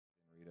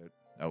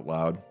out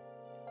loud.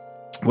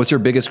 What's your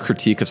biggest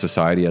critique of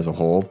society as a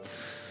whole?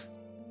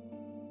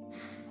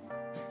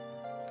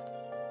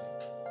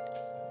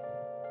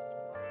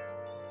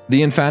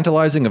 The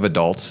infantilizing of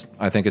adults,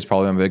 I think, is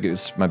probably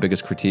my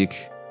biggest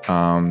critique.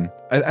 And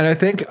I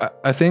think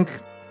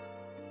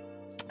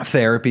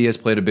therapy has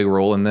played a big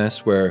role in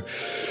this, where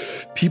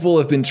people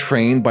have been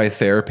trained by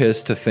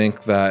therapists to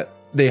think that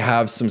they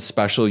have some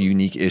special,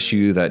 unique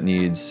issue that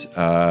needs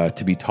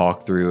to be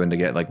talked through and to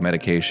get like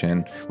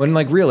medication. When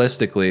like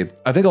realistically,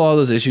 I think a lot of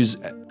those issues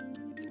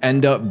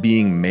end up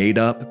being made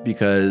up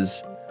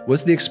because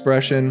what's the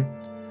expression?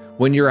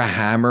 When you're a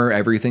hammer,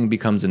 everything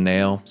becomes a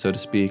nail, so to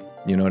speak.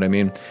 You know what I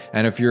mean?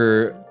 And if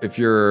you're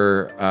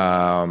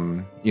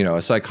you know,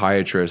 a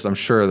psychiatrist, I'm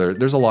sure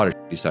there's a lot of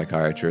shitty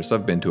psychiatrists.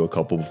 I've been to a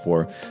couple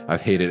before. I've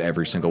hated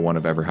every single one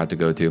I've ever had to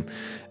go to,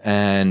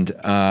 and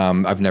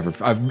I've never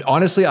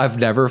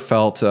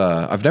felt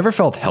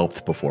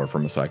helped before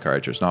from a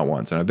psychiatrist, not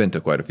once. And I've been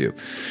to quite a few,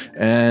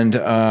 and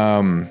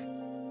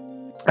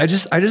I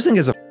just think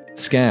it's a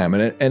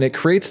scam, and it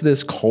creates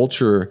this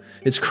culture.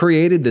 It's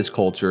created this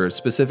culture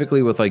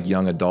specifically with like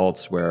young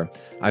adults, where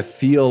I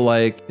feel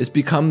like it's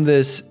become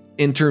this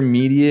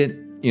intermediate,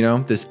 you know,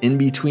 this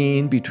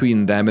between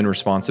them and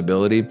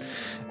responsibility.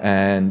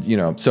 And, you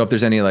know, so if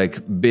there's any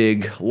like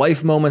big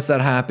life moments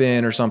that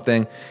happen or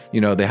something, you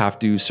know, they have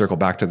to circle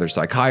back to their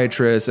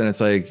psychiatrist, and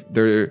it's like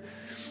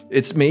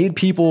it's made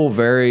people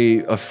very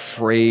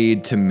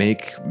afraid to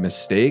make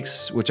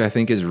mistakes, which I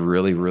think is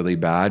really, really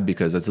bad,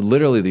 because it's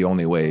literally the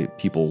only way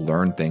people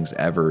learn things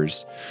ever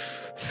is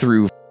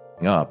through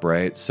up,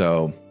 right?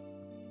 So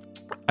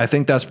I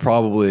think that's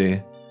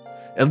probably,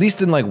 at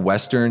least in like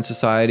Western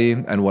society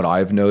and what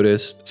I've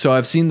noticed. So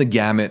I've seen the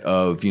gamut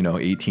of, you know,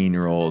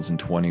 18-year-olds and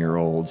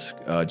 20-year-olds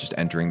just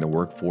entering the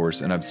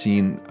workforce, and I've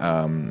seen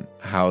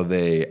how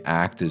they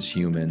act as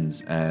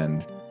humans,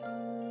 and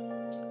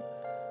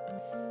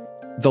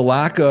the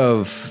lack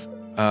of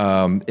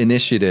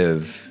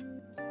initiative,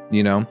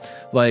 you know,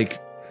 like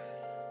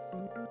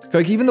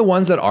even the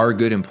ones that are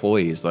good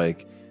employees,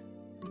 like,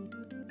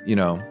 you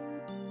know,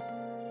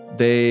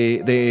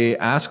 they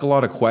ask a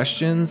lot of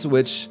questions,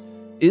 which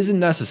isn't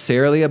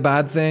necessarily a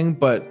bad thing,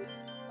 but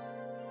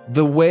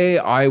the way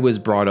I was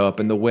brought up,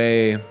 and the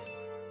way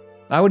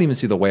I wouldn't even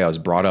see the way I was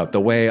brought up,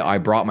 the way I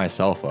brought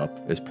myself up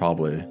is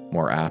probably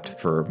more apt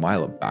for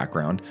my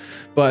background,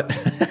 but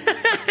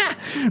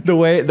the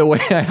way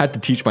I had to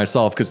teach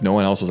myself, because no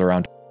one else was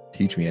around to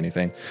teach me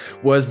anything,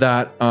 was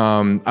that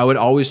I would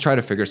always try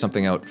to figure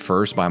something out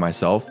first by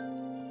myself.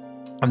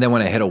 And then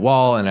when I hit a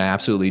wall and I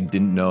absolutely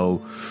didn't know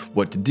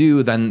what to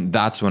do, then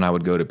that's when I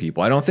would go to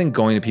people. I don't think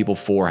going to people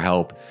for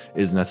help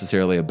is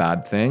necessarily a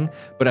bad thing,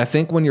 but I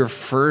think when your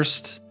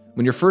first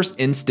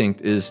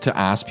instinct is to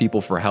ask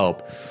people for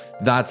help,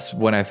 that's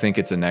when I think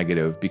it's a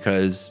negative,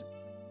 because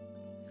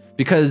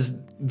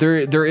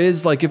there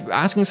is, like, if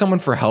asking someone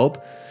for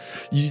help,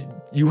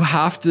 you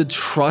have to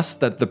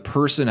trust that the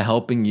person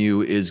helping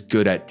you is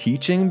good at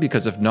teaching,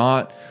 because if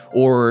not,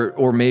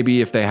 or maybe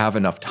if they have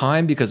enough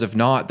time, because if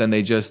not, then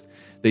they just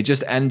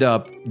end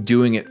up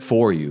doing it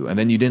for you, and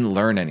then you didn't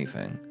learn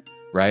anything,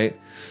 right?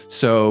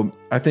 So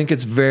I think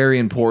it's very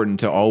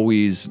important to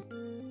always,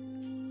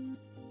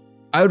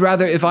 I would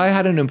rather, if I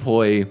had an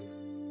employee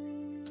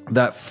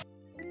that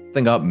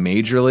thing up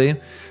majorly,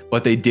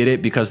 but they did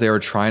it because they were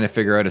trying to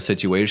figure out a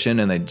situation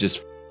and they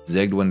just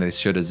zigged when they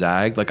should have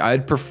zagged, like,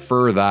 I'd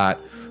prefer that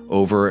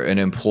over an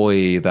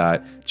employee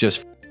that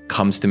just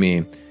comes to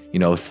me, you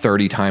know,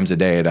 30 times a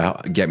day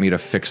to get me to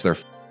fix their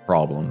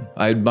problem.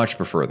 I'd much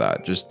prefer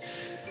that. Just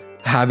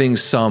having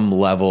some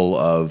level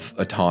of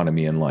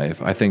autonomy in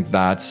life. I think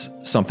that's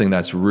something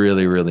that's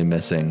really, really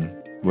missing,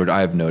 what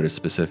I've noticed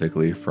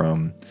specifically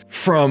from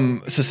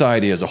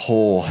society as a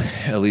whole,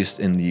 at least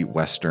in the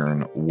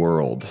Western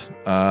world.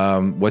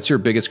 What's your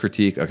biggest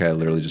critique? Okay, I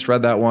literally just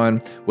read that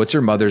one. What's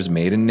your mother's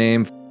maiden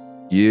name?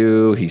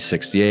 You. He's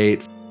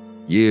 68.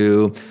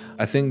 You.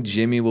 I think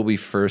Jimmy will be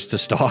first to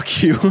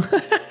stalk you.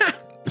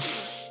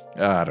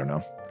 I don't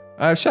know.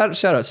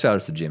 Shout out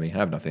to Jimmy. I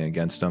have nothing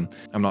against him.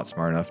 I'm not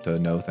smart enough to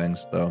know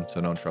things though,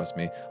 so don't trust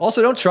me.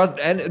 Also, don't trust,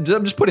 and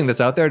I'm just putting this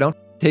out there, don't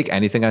take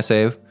anything I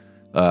say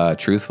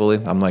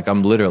truthfully.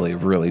 I'm literally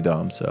really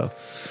dumb. So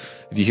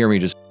if you hear me,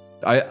 just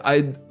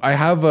I'm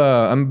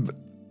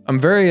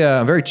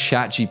very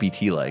chat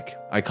GPT like.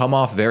 I come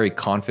off very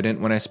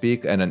confident when I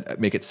speak and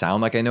make it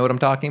sound like I know what I'm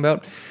talking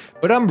about,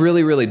 but I'm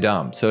really, really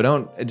dumb. So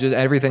don't just,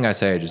 everything I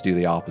say, just do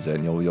the opposite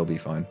and you'll be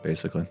fine,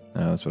 basically.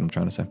 That's what I'm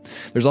trying to say.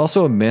 There's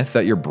also a myth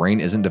that your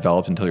brain isn't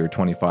developed until you're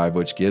 25,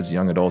 which gives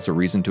young adults a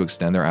reason to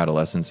extend their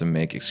adolescence and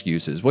make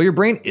excuses. Well, your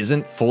brain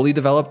isn't fully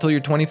developed till you're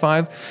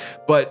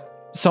 25,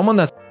 but someone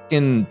that's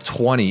in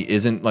 20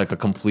 isn't like a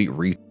complete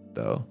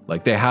though.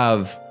 Like, they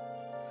have,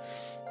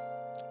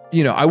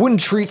 you know, I wouldn't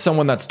treat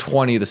someone that's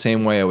 20 the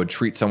same way I would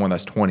treat someone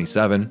that's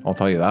 27. I'll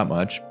tell you that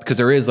much, because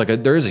there is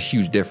a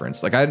huge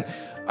difference. Like,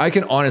 I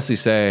can honestly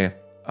say,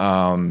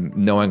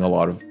 knowing a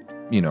lot of,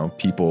 you know,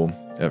 people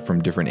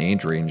from different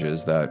age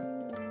ranges, that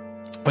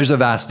there's a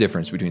vast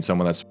difference between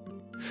someone that's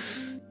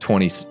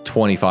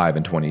 25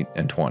 and 20.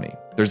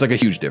 There's like a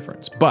huge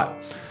difference. But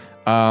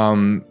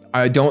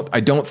I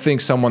don't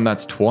think someone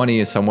that's 20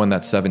 is someone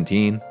that's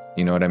 17.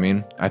 You know what I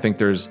mean? I think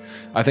there's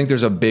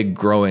a big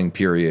growing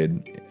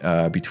period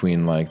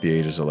between like the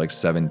ages of like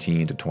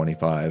 17 to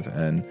 25,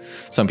 and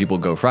some people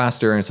go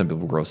faster and some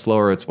people grow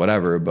slower. It's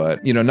whatever,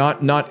 but you know,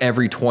 not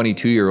every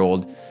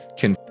 22-year-old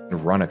can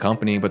run a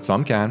company, but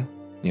some can.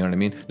 You know what I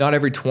mean? Not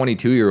every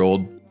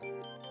 22-year-old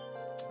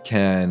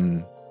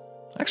can.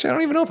 Actually, I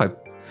don't even know if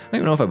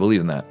I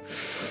believe in that.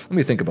 Let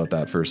me think about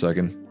that for a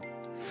second.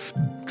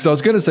 Because I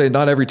was gonna say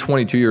not every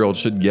 22-year-old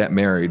should get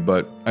married,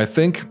 but I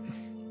think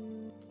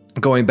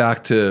going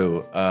back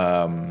to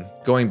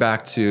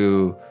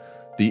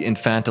the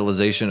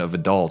infantilization of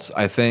adults,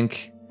 I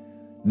think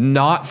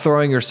not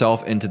throwing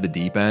yourself into the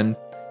deep end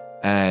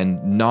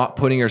and not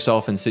putting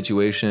yourself in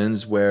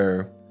situations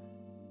where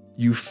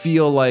you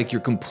feel like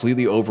you're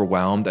completely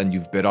overwhelmed and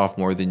you've bit off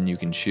more than you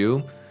can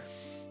chew.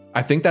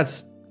 I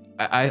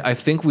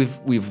think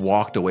we've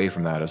walked away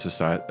from that as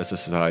a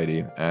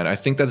society, and I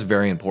think that's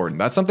very important.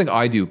 That's something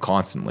I do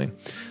constantly.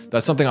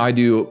 That's something I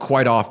do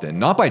quite often,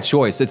 not by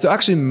choice. It's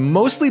actually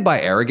mostly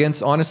by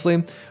arrogance,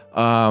 honestly.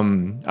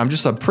 I'm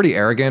pretty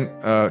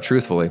arrogant,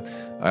 truthfully.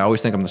 I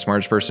always think I'm the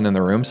smartest person in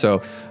the room,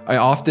 so I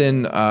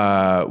often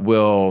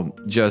will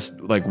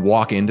just like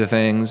walk into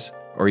things,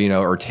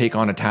 or take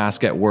on a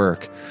task at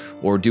work,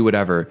 or do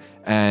whatever.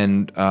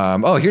 And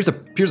here's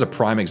a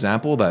prime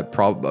example that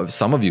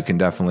some of you can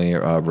definitely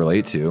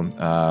relate to,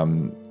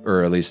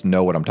 or at least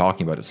know what I'm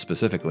talking about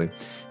specifically,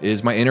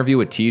 is my interview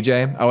with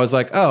TJ. I was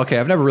like, oh, okay,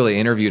 I've never really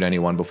interviewed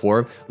anyone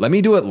before. Let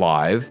me do it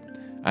live.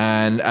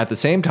 And at the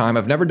same time,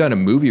 I've never done a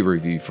movie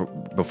review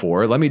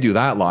before. Let me do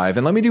that live,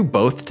 and let me do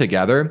both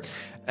together.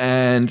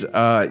 And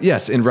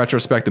yes, in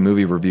retrospect, the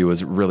movie review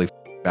was really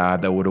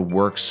bad. That would have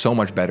worked so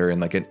much better in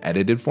like an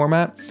edited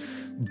format.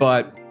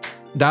 But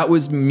that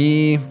was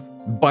me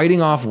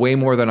biting off way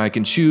more than I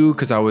can chew,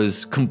 because I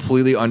was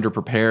completely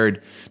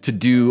underprepared to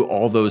do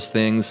all those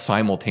things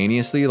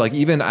simultaneously. Like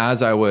even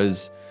as I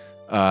was,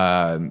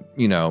 in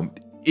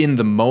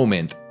the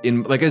moment,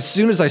 as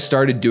soon as I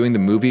started doing the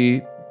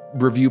movie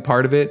review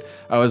part of it,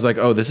 I was like,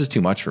 oh, this is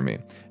too much for me.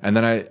 And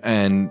then I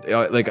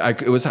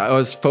was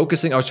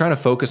trying to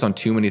focus on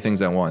too many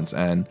things at once.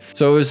 And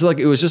so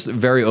it was just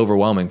very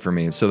overwhelming for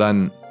me. So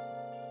then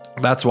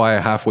that's why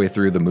halfway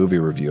through the movie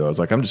review, I was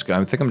like, this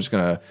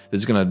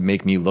is gonna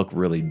make me look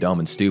really dumb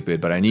and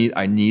stupid, but I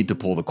need to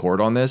pull the cord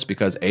on this,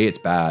 because A, it's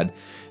bad,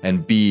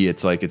 and B,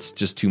 it's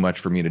just too much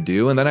for me to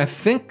do. And then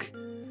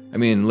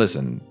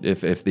listen,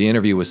 if the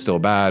interview was still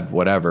bad,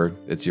 whatever,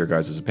 it's your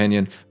guys'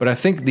 opinion. But I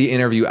think the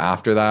interview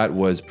after that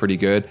was pretty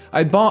good.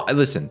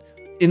 Listen,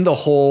 in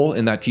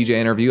that TJ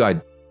interview, I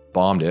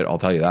bombed it. I'll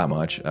tell you that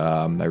much.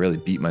 I really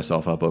beat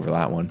myself up over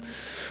that one.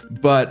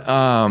 But,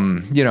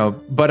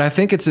 but I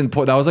think it's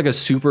important. That was like a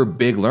super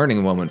big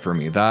learning moment for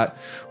me. That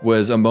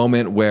was a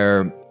moment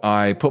where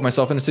I put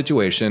myself in a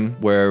situation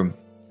where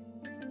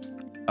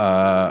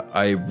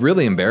I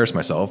really embarrassed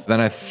myself.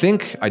 Then I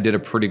think I did a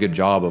pretty good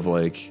job of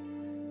like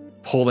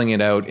pulling it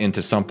out into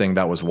something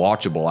that was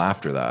watchable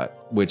after that,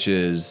 which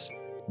is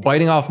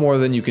biting off more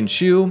than you can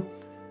chew,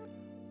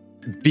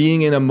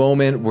 being in a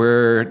moment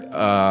where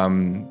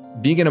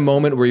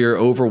you're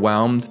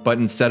overwhelmed, but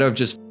instead of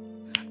just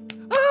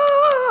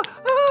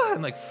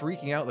and like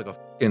freaking out like a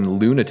fucking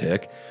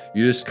lunatic,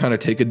 you just kind of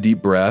take a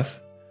deep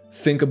breath,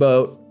 think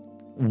about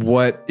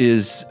what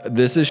is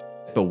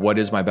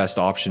my best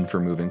option for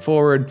moving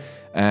forward,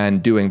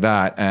 and doing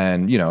that.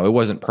 And it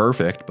wasn't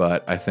perfect,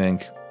 but I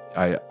think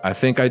I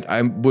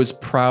was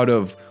proud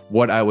of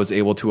what I was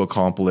able to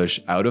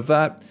accomplish out of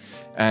that.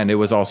 And it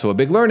was also a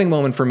big learning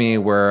moment for me,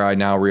 where I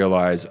now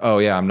realize, oh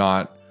yeah, I'm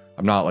not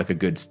a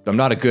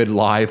good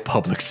live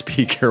public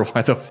speaker.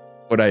 Why the f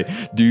would I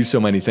do so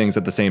many things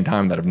at the same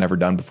time that I've never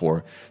done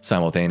before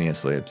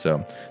simultaneously?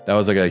 So that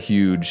was like a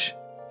huge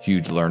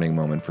learning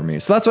moment for me.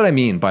 So that's what I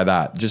mean by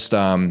that. Just,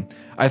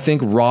 I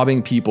think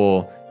robbing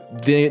people,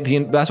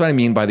 that's what I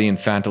mean by the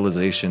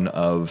infantilization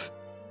of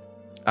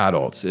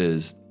adults,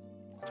 is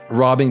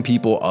robbing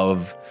people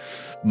of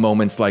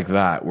moments like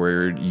that,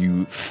 where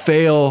you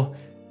fail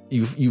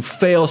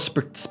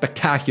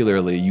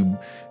spectacularly.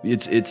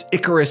 It's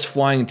Icarus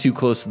flying too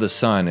close to the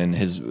sun and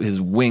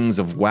his wings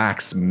of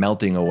wax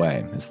melting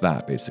away. It's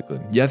that, basically.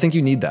 Yeah, I think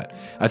you need that.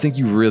 I think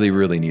you really,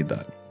 really need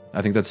that.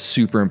 I think that's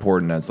super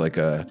important as like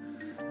an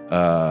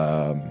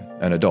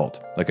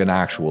adult, like an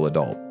actual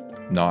adult,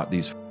 not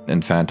these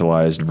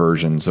infantilized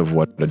versions of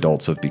what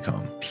adults have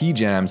become.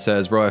 P-Jam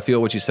says, bro, I feel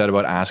what you said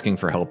about asking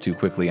for help too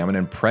quickly. I'm an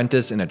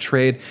apprentice in a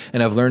trade,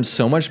 and I've learned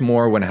so much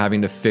more when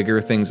having to figure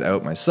things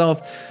out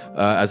myself,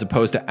 as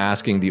opposed to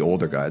asking the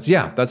older guys.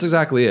 Yeah, that's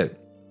exactly it.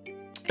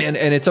 And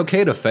it's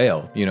okay to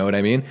fail. You know what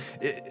I mean?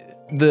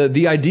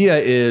 The idea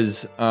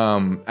is,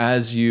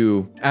 as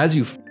you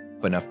f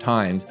enough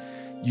times,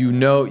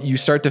 you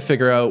start to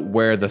figure out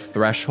where the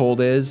threshold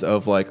is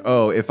of like,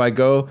 oh, if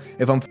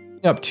I'm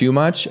up too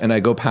much and I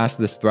go past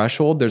this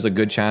threshold, there's a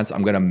good chance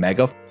I'm gonna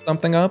mega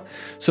something up.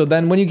 So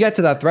then when you get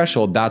to that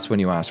threshold, that's when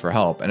you ask for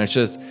help. And it's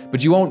just,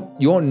 but you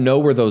won't know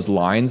where those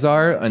lines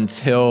are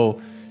until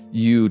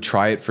you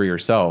try it for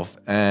yourself.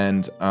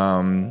 And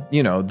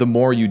you know, the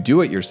more you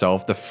do it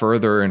yourself, the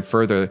further and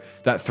further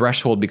that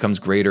threshold becomes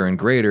greater and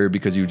greater,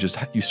 because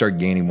you start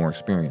gaining more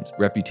experience.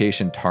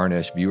 Reputation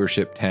tarnished,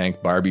 viewership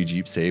tanked, Barbie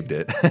Jeep saved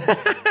it.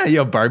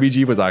 Yo, Barbie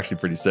Jeep was actually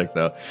pretty sick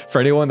though. For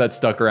anyone that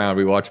stuck around,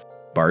 we watched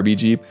Barbie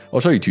Jeep. I'll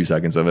show you 2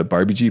 seconds of it.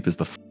 Barbie Jeep is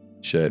the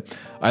shit.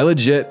 I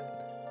legit,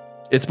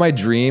 it's my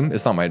dream.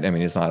 It's not my, I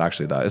mean, it's not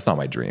actually that. It's not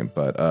my dream,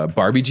 but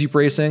Barbie Jeep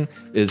racing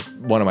is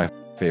one of my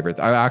favorite.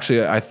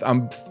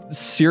 I'm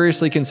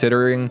seriously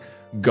considering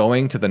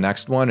going to the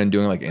next one and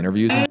doing like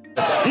interviews and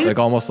shit, like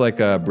almost like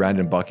a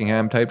Brandon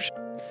Buckingham type shit.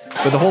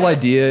 But the whole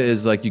idea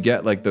is like you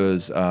get like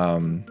those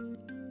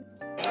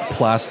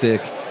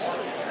plastic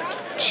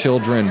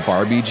children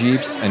Barbie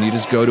Jeeps, and you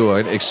just go to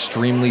an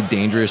extremely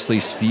dangerously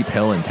steep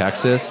hill in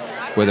Texas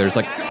where there's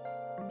like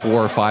 4,000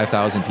 or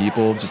 5,000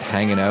 people just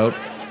hanging out,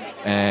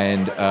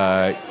 and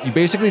you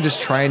basically just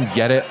try and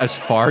get it as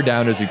far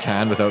down as you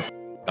can without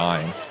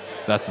dying.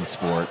 That's the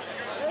sport.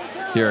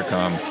 Here it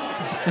comes.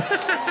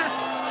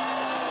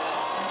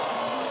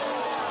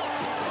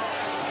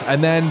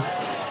 And then,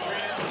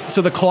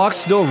 so the clock's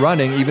still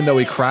running even though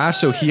he crashed,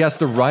 so he has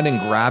to run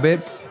and grab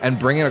it and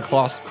bring it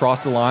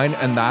across the line,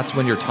 and that's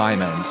when your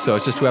time ends. So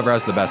it's just whoever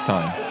has the best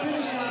time.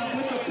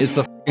 It's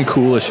the fucking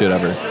coolest shit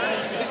ever.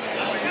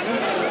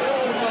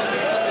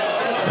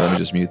 Let me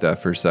just mute that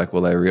for a sec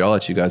while I read. I'll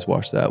let you guys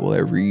watch that while I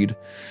read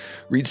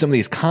some of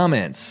these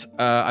comments.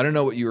 I don't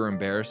know what you were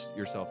embarrassed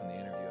yourself in the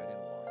interview.